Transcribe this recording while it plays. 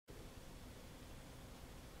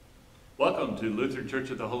welcome to Lutheran Church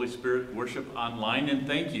of the Holy Spirit Worship Online, and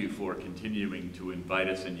thank you for continuing to invite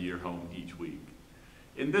us into your home each week.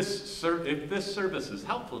 If this service is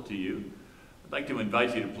helpful to you, I'd like to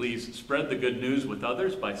invite you to please spread the good news with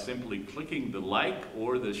others by simply clicking the like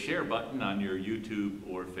or the share button on your YouTube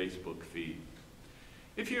or Facebook feed.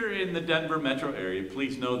 If you're in the Denver metro area,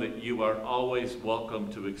 please know that you are always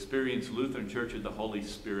welcome to experience Lutheran Church of the Holy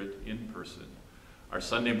Spirit in person. Our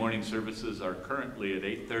Sunday morning services are currently at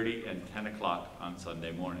 8:30 and 10 o'clock on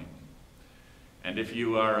Sunday morning. And if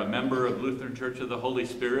you are a member of Lutheran Church of the Holy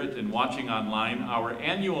Spirit and watching online, our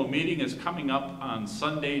annual meeting is coming up on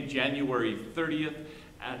Sunday, January 30th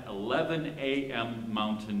at 11 a.m.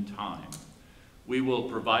 Mountain Time. We will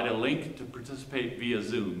provide a link to participate via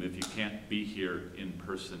Zoom if you can't be here in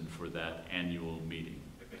person for that annual meeting.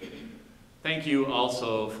 Thank you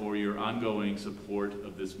also for your ongoing support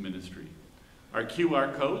of this ministry. Our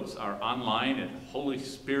QR codes are online at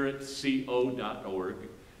holyspiritco.org,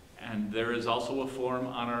 and there is also a form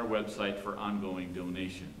on our website for ongoing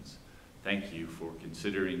donations. Thank you for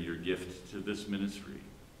considering your gift to this ministry.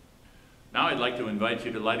 Now I'd like to invite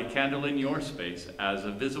you to light a candle in your space as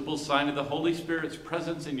a visible sign of the Holy Spirit's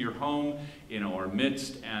presence in your home, in our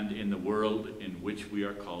midst, and in the world in which we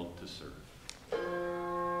are called to serve.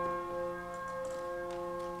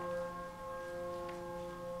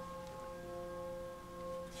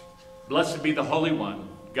 Blessed be the Holy One,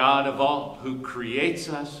 God of all, who creates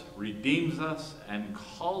us, redeems us, and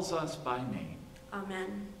calls us by name.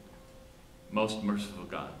 Amen. Most merciful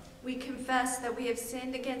God, we confess that we have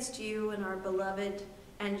sinned against you and our beloved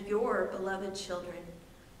and your beloved children.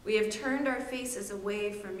 We have turned our faces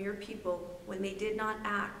away from your people when they did not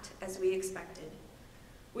act as we expected.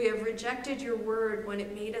 We have rejected your word when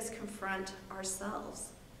it made us confront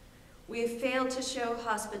ourselves. We have failed to show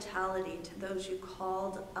hospitality to those you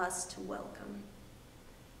called us to welcome.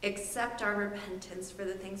 Accept our repentance for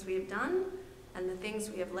the things we have done and the things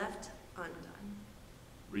we have left undone.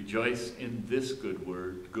 Rejoice in this good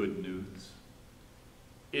word, good news.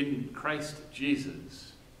 In Christ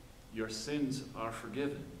Jesus, your sins are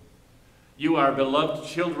forgiven. You are beloved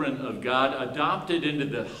children of God, adopted into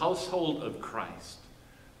the household of Christ.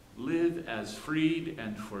 Live as freed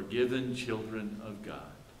and forgiven children of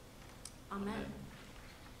God. Amen.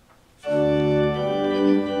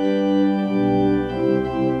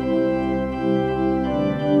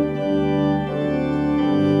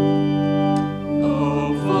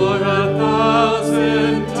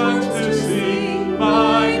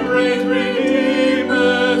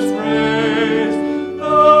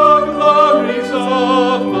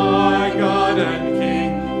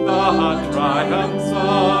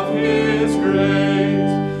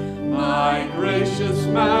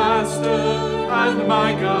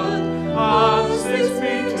 My God, assist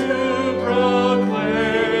me to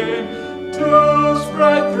proclaim, to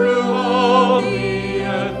spread through all the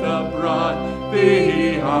earth abroad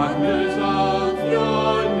the honors of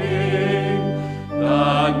your name.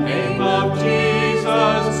 The name of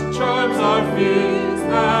Jesus charms our fears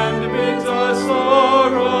and bids our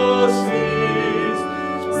sorrow cease,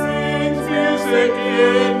 brings music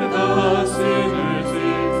in the sinner's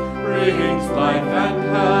ears, brings life and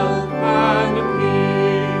health and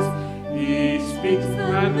peace. He speaks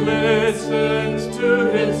and listens to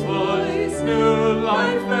his voice, new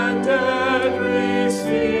life and dead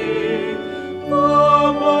receive.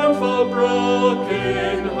 The mournful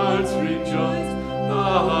broken hearts rejoice, the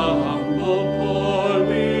humble poor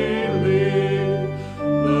believe.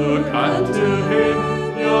 Look unto him,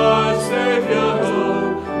 your Savior,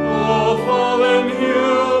 O fallen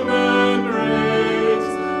human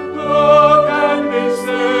race. Look and be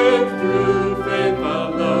saved through faith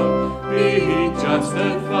alone, be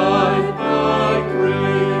justified by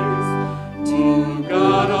grace. To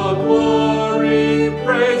God all glory,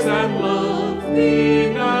 praise and love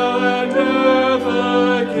be now and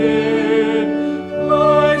ever again.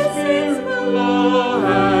 Life's beings below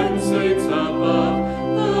and saints above,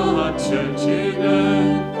 the church in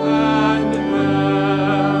earth and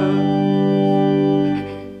heaven.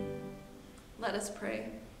 Let us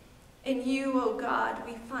pray. In you, O God,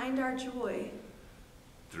 we find our joy.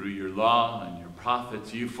 Through your law and your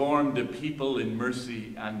prophets, you formed a people in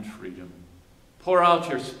mercy and freedom. Pour out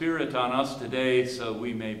your Spirit on us today so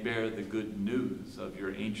we may bear the good news of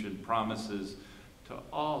your ancient promises to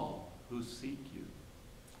all who seek you.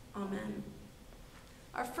 Amen.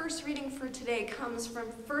 Our first reading for today comes from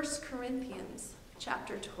 1 Corinthians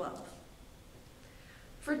chapter 12.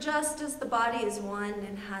 For just as the body is one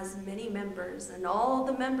and has many members, and all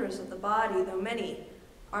the members of the body, though many,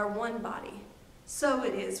 are one body, so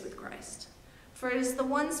it is with Christ. For it is the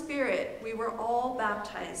one Spirit we were all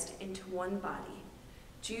baptized into one body,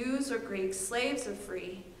 Jews or Greeks, slaves or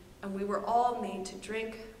free, and we were all made to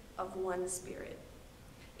drink of one Spirit.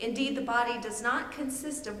 Indeed, the body does not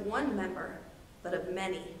consist of one member, but of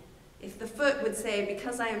many. If the foot would say,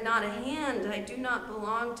 because I am not a hand, I do not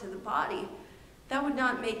belong to the body, that would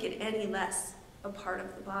not make it any less a part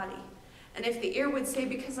of the body. And if the ear would say,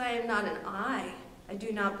 because I am not an eye, I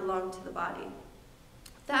do not belong to the body,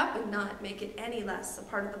 that would not make it any less a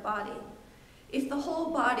part of the body. If the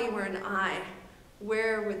whole body were an eye,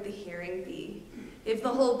 where would the hearing be? If the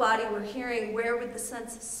whole body were hearing, where would the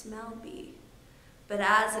sense of smell be? But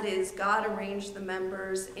as it is, God arranged the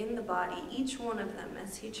members in the body, each one of them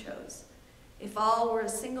as he chose. If all were a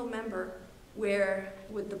single member, where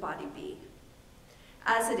would the body be?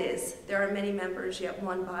 As it is, there are many members, yet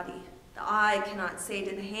one body. The eye cannot say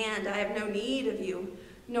to the hand, I have no need of you,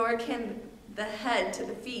 nor can the head to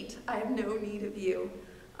the feet, I have no need of you.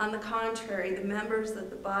 On the contrary, the members of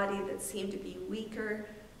the body that seem to be weaker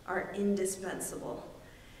are indispensable.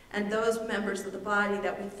 And those members of the body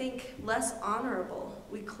that we think less honorable,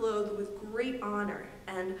 we clothe with great honor,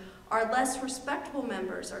 and our less respectable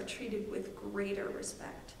members are treated with greater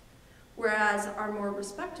respect. Whereas our more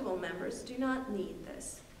respectable members do not need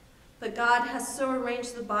this. But God has so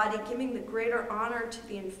arranged the body, giving the greater honor to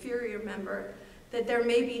the inferior member, that there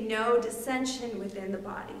may be no dissension within the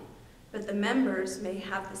body, but the members may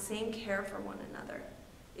have the same care for one another.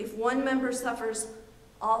 If one member suffers,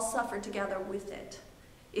 all suffer together with it.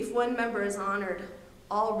 If one member is honored,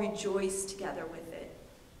 all rejoice together with it.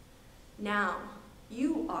 Now,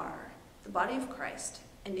 you are the body of Christ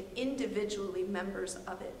and individually members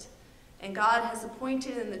of it. And God has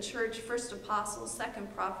appointed in the church first apostles,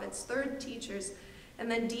 second prophets, third teachers, and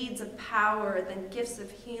then deeds of power, then gifts of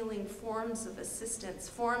healing, forms of assistance,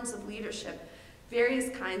 forms of leadership, various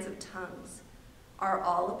kinds of tongues. Are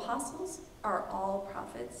all apostles? Are all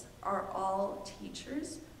prophets? Are all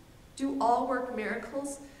teachers? Do all work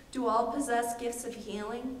miracles? Do all possess gifts of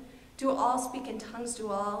healing? Do all speak in tongues? Do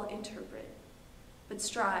all interpret? But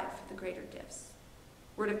strive for the greater gifts.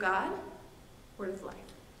 Word of God, word of life.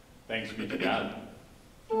 Thanks be to God.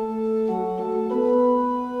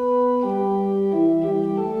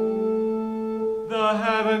 The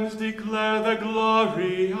heavens declare the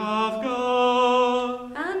glory of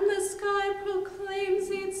God, And the sky proclaims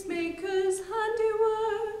its maker's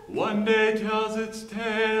handiwork. one day tells its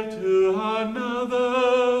tale to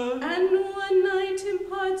another, And one night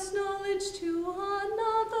imparts knowledge to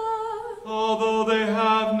another. although they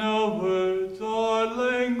have no words or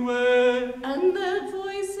language. And their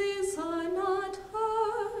voices are not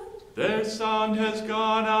heard. Their sound has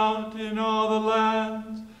gone out in all the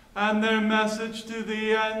lands, and their message to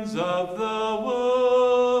the ends of the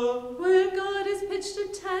world. Where God has pitched a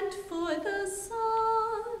tent for the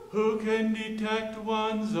sun. Who can detect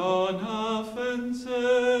one's own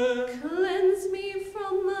offenses? Cleanse me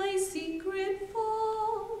from my secret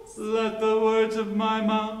faults. Let the words of my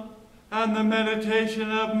mouth and the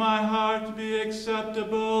meditation of my heart be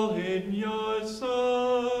acceptable in your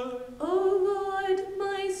sight. O Lord,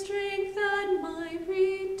 my strength and my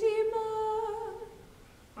Redeemer.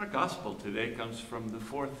 Our gospel today comes from the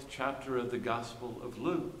 4th chapter of the Gospel of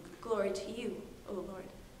Luke. Glory to you, O Lord.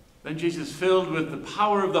 Then Jesus, filled with the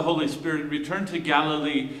power of the Holy Spirit, returned to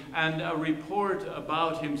Galilee, and a report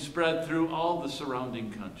about him spread through all the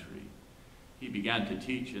surrounding country. He began to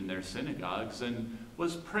teach in their synagogues and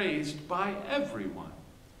was praised by everyone.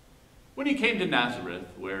 When he came to Nazareth,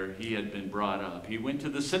 where he had been brought up, he went to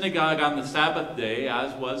the synagogue on the Sabbath day,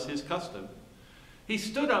 as was his custom. He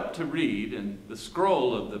stood up to read, and the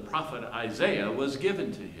scroll of the prophet Isaiah was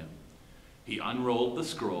given to him. He unrolled the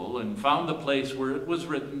scroll and found the place where it was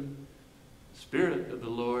written, "The Spirit of the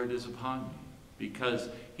Lord is upon me, because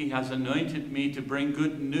he has anointed me to bring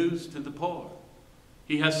good news to the poor.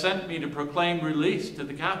 He has sent me to proclaim release to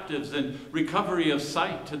the captives and recovery of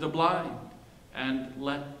sight to the blind, and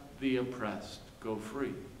let the oppressed go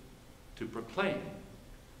free, to proclaim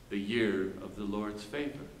the year of the Lord's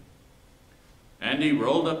favor." And he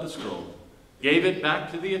rolled up the scroll, gave it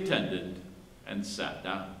back to the attendant, and sat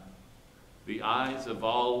down. The eyes of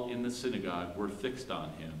all in the synagogue were fixed on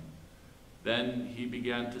him. Then he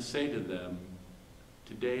began to say to them,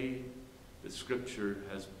 "Today the scripture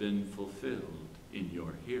has been fulfilled in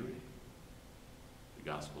your hearing." The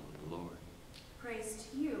gospel of the Lord. Praise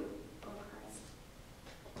to you, O Christ.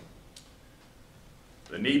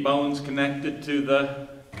 The knee bone's connected to the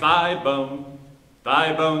thigh bone.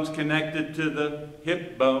 Thigh bone's connected to the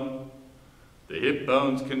hip bone. The hip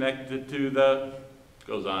bone's connected to the...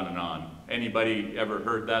 Goes on and on. Anybody ever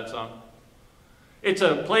heard that song? It's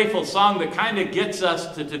a playful song that kind of gets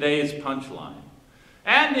us to today's punchline.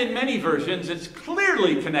 And in many versions, it's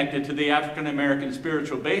clearly connected to the African American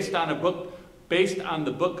spiritual based on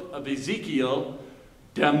the book of Ezekiel,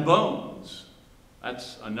 Dem Bones.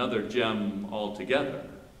 That's another gem altogether.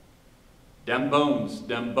 Dem bones,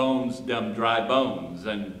 dem dry bones.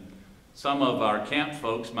 And some of our camp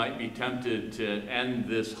folks might be tempted to end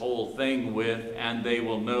this whole thing with, and they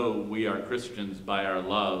will know we are Christians by our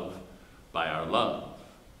love, by our love.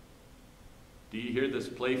 Do you hear this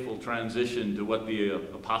playful transition to what the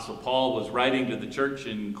Apostle Paul was writing to the church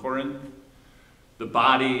in Corinth? The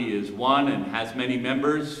body is one and has many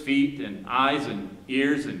members, feet and eyes and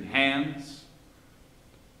ears and hands.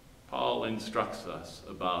 Paul instructs us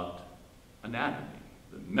about anatomy.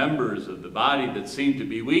 The members of the body that seem to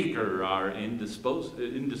be weaker are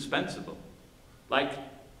indispensable, like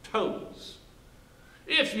toes.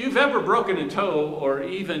 If you've ever broken a toe or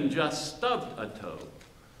even just stubbed a toe,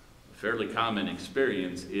 a fairly common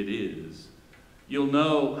experience it is, you'll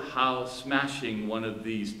know how smashing one of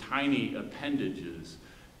these tiny appendages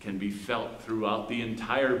can be felt throughout the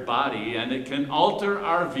entire body, and it can alter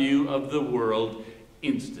our view of the world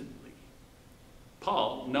instantly.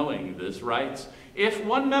 Paul, knowing this, writes, "If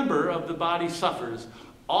one member of the body suffers,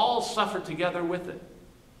 all suffer together with it."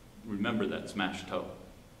 Remember that smashed toe.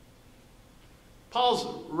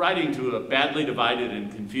 Paul's writing to a badly divided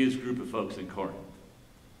and confused group of folks in Corinth.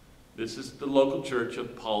 This is the local church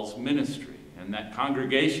of Paul's ministry, and that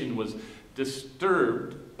congregation was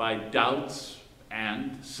disturbed by doubts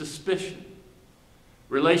and suspicion.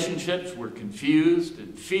 Relationships were confused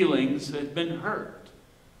and feelings had been hurt.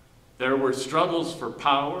 There were struggles for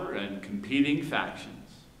power and competing factions.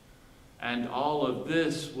 And all of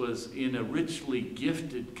this was in a richly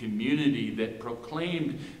gifted community that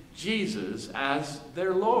proclaimed Jesus as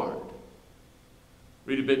their Lord.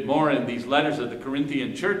 Read a bit more in these letters of the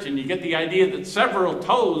Corinthian church, and you get the idea that several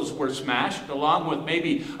toes were smashed, along with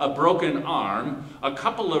maybe a broken arm, a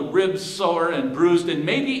couple of ribs sore and bruised, and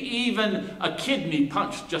maybe even a kidney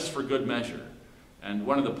punched just for good measure. And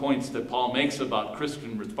one of the points that Paul makes about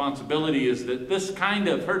Christian responsibility is that this kind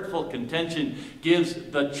of hurtful contention gives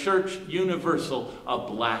the church universal a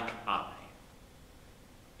black eye.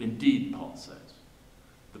 Indeed, Paul says,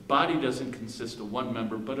 the body doesn't consist of one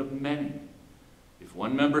member, but of many. If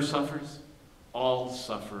one member suffers, all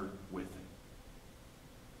suffer with it.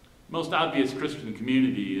 Most obvious Christian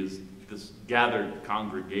community is this gathered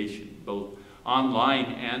congregation, both online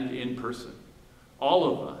and in person.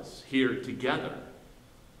 All of us here together.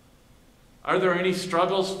 Are there any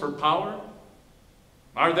struggles for power?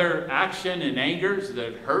 Are there action and angers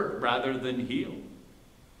that hurt rather than heal?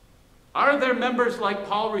 Are there members like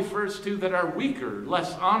Paul refers to that are weaker,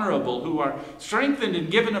 less honorable, who are strengthened and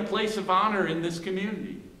given a place of honor in this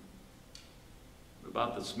community? What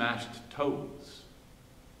about the smashed toes?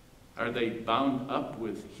 Are they bound up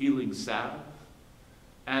with healing salve?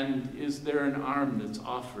 And is there an arm that's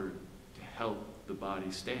offered to help the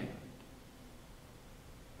body stand?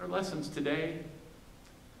 Our lessons today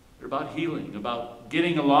are about healing, about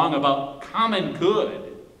getting along, about common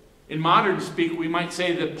good. In modern speak, we might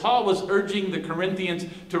say that Paul was urging the Corinthians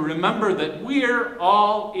to remember that we're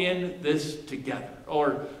all in this together.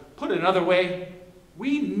 Or put another way,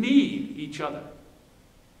 we need each other.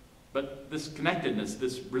 But this connectedness,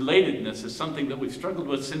 this relatedness is something that we've struggled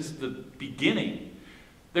with since the beginning.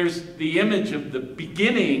 There's the image of the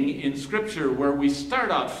beginning in Scripture where we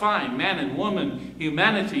start out fine, man and woman,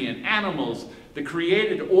 humanity and animals, the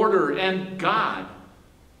created order and God.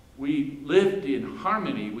 We lived in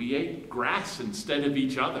harmony. We ate grass instead of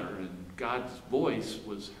each other, and God's voice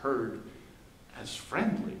was heard as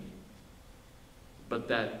friendly. But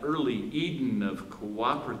that early Eden of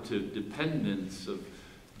cooperative dependence, of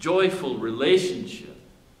joyful relationship,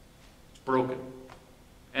 broken.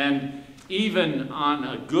 And even on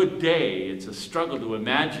a good day, it's a struggle to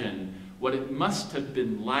imagine what it must have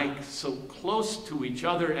been like so close to each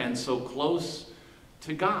other and so close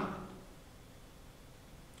to God.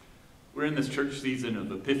 We're in this church season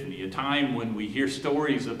of Epiphany, a time when we hear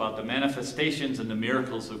stories about the manifestations and the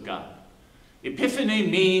miracles of God. Epiphany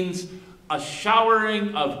means a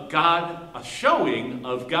showering of God, a showing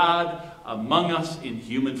of God among us in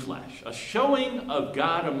human flesh. A showing of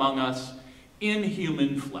God among us in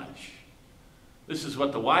human flesh. This is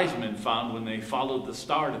what the wise men found when they followed the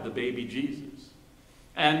star to the baby Jesus.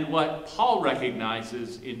 And what Paul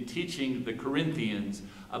recognizes in teaching the Corinthians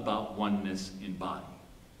about oneness in body.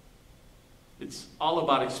 It's all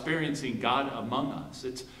about experiencing God among us.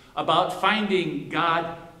 It's about finding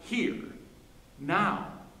God here, now.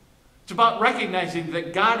 It's about recognizing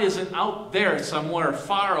that God isn't out there somewhere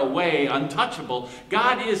far away, untouchable.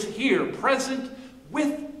 God is here, present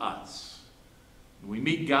with us. We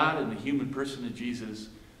meet God in the human person of Jesus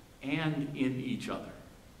and in each other.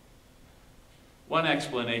 One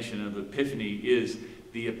explanation of Epiphany is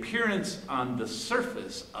the appearance on the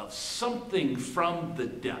surface of something from the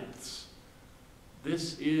depths.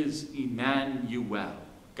 This is Emmanuel,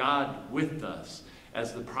 God with us,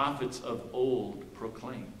 as the prophets of old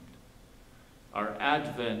proclaimed. Our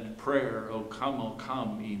Advent prayer, O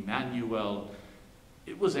come, Emmanuel,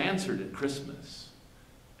 it was answered at Christmas.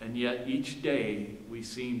 And yet each day we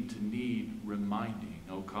seem to need reminding,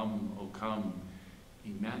 O come,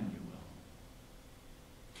 Emmanuel.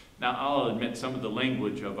 Now, I'll admit some of the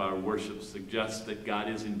language of our worship suggests that God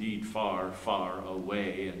is indeed far, far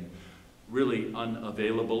away and really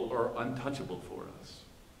unavailable or untouchable for us.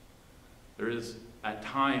 There is at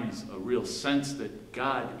times a real sense that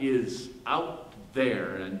God is out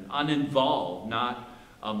there and uninvolved, not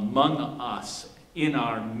among us in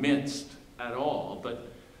our midst at all.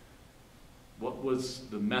 But what was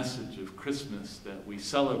the message of Christmas that we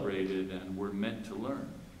celebrated and were meant to learn?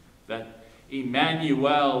 That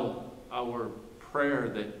Emmanuel, our prayer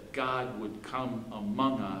that God would come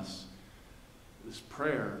among us, this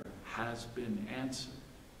prayer has been answered.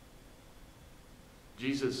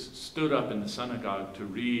 Jesus stood up in the synagogue to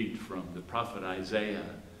read from the prophet Isaiah,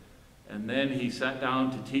 and then he sat down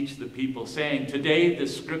to teach the people, saying, "Today the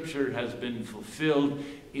scripture has been fulfilled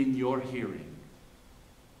in your hearing."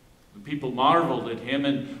 The people marveled at him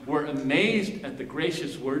and were amazed at the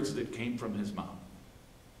gracious words that came from his mouth.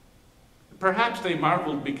 Perhaps they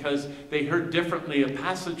marveled because they heard differently a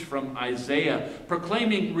passage from Isaiah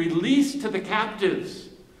proclaiming release to the captives,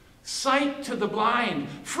 sight to the blind,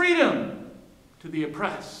 freedom to the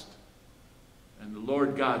oppressed, and the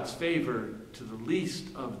Lord God's favor to the least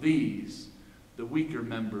of these, the weaker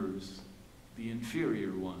members, the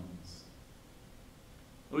inferior ones.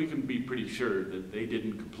 We can be pretty sure that they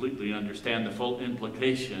didn't completely understand the full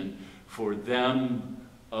implication for them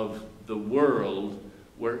of the world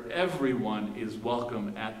where everyone is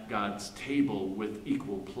welcome at God's table with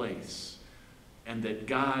equal place, and that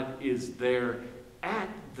God is there at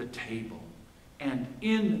the table and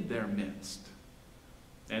in their midst.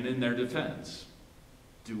 And in their defense,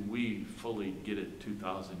 do we fully get it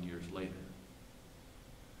 2,000 years later?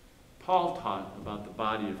 Paul taught about the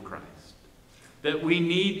body of Christ, that we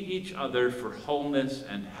need each other for wholeness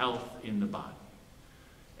and health in the body.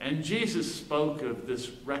 And Jesus spoke of this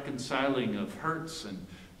reconciling of hurts and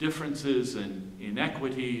differences and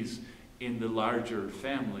inequities in the larger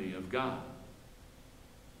family of God.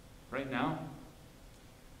 Right now,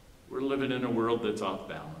 we're living in a world that's off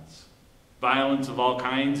balance. Violence of all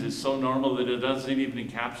kinds is so normal that it doesn't even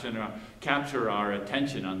capture our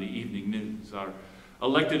attention on the evening news. Our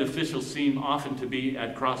elected officials seem often to be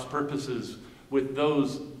at cross purposes with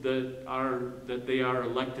those that they are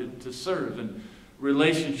elected to serve, and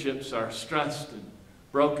relationships are stressed and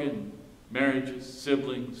broken. Marriages,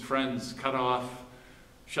 siblings, friends cut off,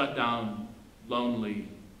 shut down, lonely,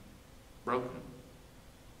 broken.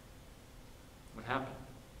 What happened?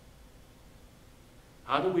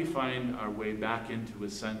 How do we find our way back into a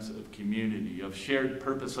sense of community, of shared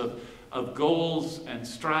purpose, of goals and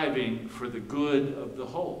striving for the good of the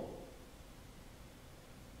whole?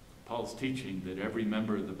 Paul's teaching that every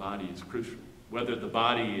member of the body is crucial. Whether the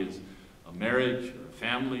body is a marriage or a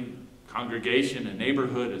family, congregation, a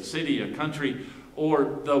neighborhood, a city, a country,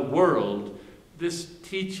 or the world, this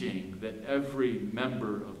teaching that every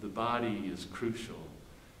member of the body is crucial,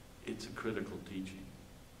 it's a critical teaching.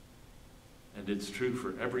 And it's true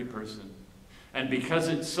for every person. And because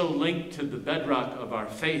it's so linked to the bedrock of our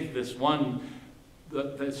faith, this one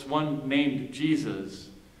named Jesus,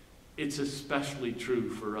 it's especially true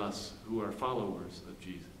for us who are followers of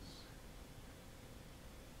Jesus.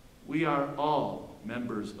 We are all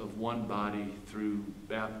members of one body through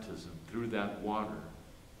baptism, through that water,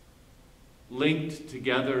 linked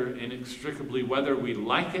together inextricably, whether we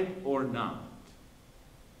like it or not.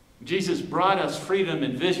 Jesus brought us freedom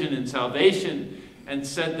and vision and salvation, and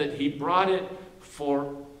said that he brought it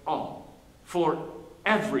for all, for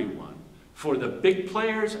everyone, for the big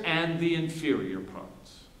players and the inferior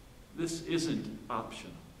parts. This isn't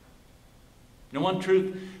optional. You know, one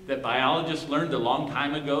truth that biologists learned a long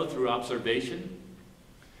time ago through observation?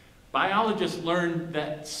 Biologists learned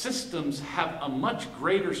that systems have a much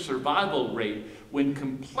greater survival rate when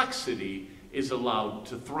complexity is allowed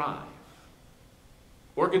to thrive.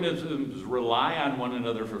 Organisms rely on one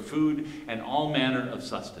another for food and all manner of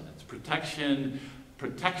sustenance. Protections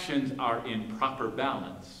are in proper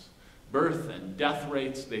balance. birth and death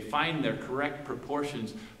rates, they find their correct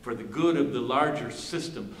proportions for the good of the larger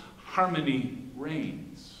system. Harmony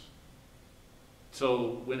reigns.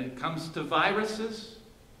 So when it comes to viruses,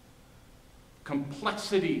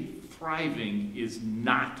 complexity thriving is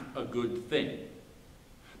not a good thing.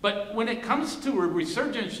 But when it comes to a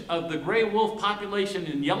resurgence of the gray wolf population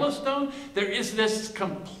in Yellowstone, there is this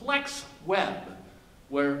complex web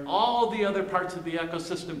where all the other parts of the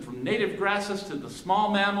ecosystem, from native grasses to the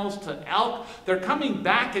small mammals to elk, they're coming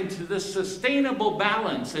back into this sustainable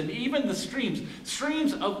balance. And even the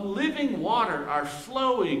streams of living water are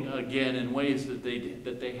flowing again in ways that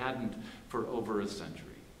they hadn't for over a century.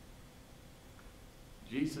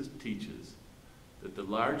 Jesus teaches that the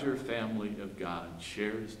larger family of God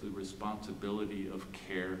shares the responsibility of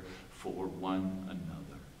care for one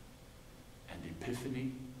another. And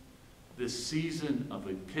Epiphany, this season of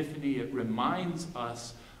Epiphany, it reminds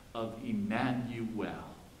us of Emmanuel,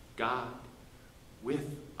 God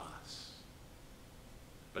with us.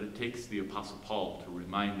 But it takes the Apostle Paul to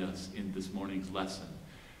remind us in this morning's lesson,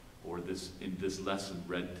 or in this lesson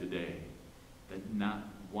read today, that not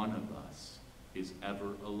one of us is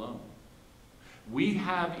ever alone. We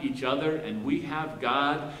have each other and we have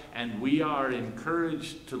God, and we are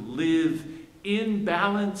encouraged to live in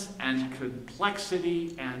balance and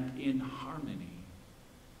complexity and in harmony.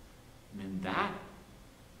 And in that,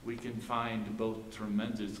 we can find both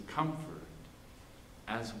tremendous comfort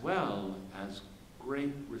as well as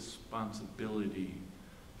great responsibility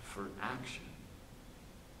for action.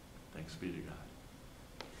 Thanks be to God.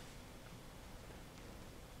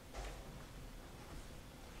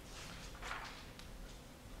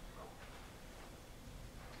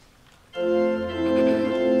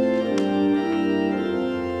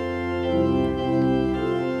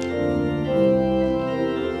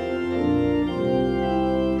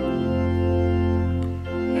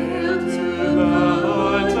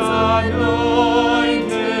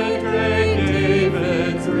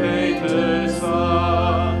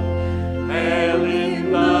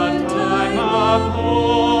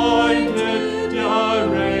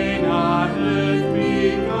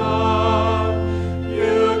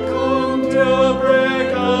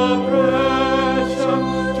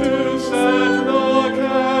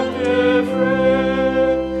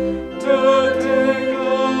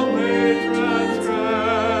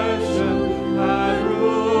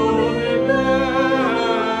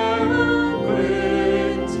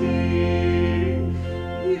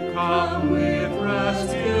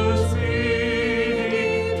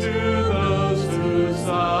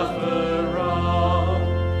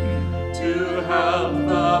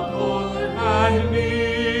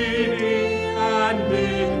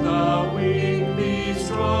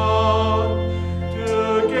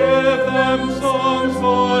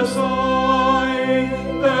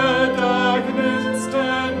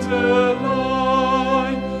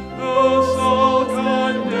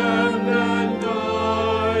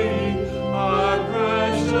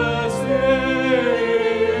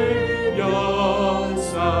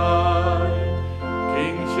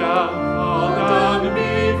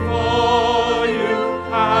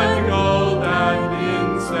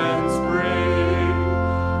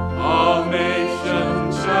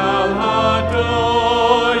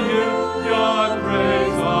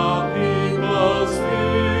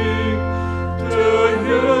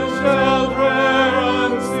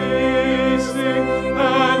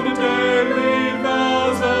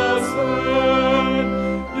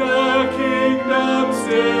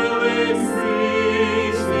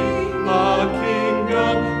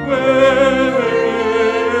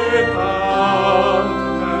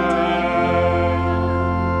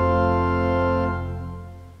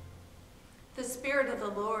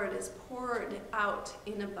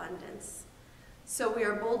 So we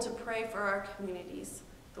are bold to pray for our communities,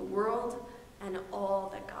 the world, and all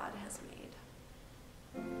that God has made.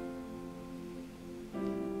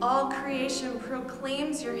 All creation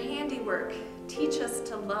proclaims your handiwork. Teach us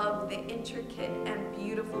to love the intricate and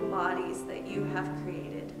beautiful bodies that you have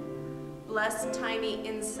created. Bless tiny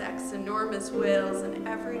insects, enormous whales, and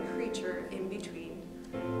every creature in between.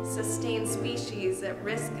 Sustain species at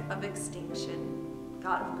risk of extinction.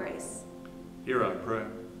 God of grace, hear our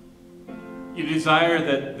prayer. You desire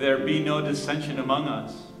that there be no dissension among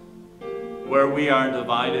us, where we are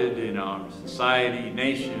divided in our society,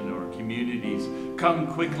 nation, or communities. Come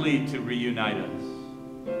quickly to reunite us.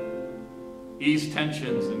 Ease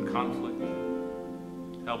tensions and conflict.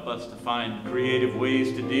 Help us to find creative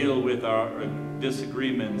ways to deal with our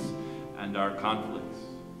disagreements and our conflicts.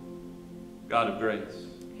 God of grace,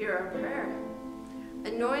 hear our prayer.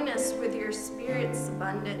 Anoint us with your Spirit's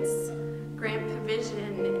abundance. Grant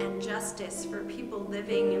provision and justice for people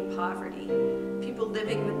living in poverty, people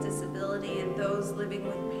living with disability, and those living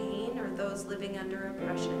with pain or those living under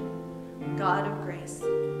oppression. God of grace,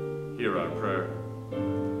 hear our prayer.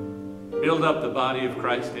 Build up the body of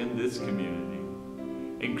Christ in this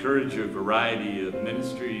community. Encourage a variety of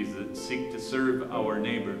ministries that seek to serve our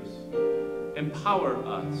neighbors. Empower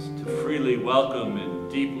us to freely welcome and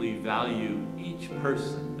deeply value each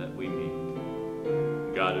person that we meet.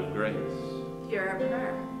 God of grace, hear our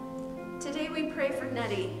prayer. Today we pray for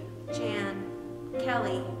Nettie, Jeanne,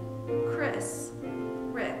 Kelly, Chris,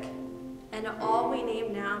 Rick, and all we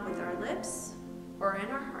name now with our lips or in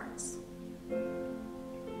our hearts.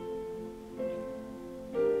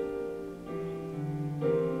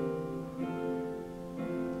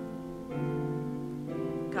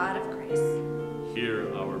 God of grace,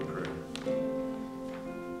 hear our prayer.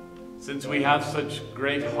 Since we have such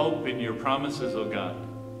great hope in your promises, O God,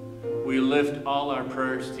 we lift all our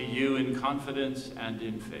prayers to you in confidence and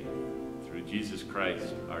in faith, through Jesus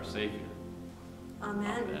Christ, our Savior.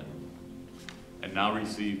 Amen. Amen. And now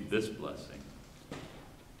receive this blessing.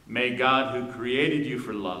 May God, who created you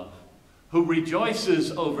for love, who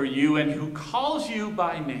rejoices over you, and who calls you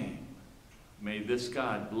by name, may this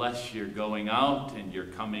God bless your going out and your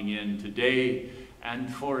coming in today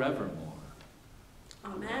and forevermore.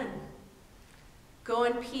 Amen. Go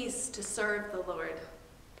in peace to serve the Lord.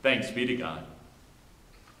 Thanks be to God.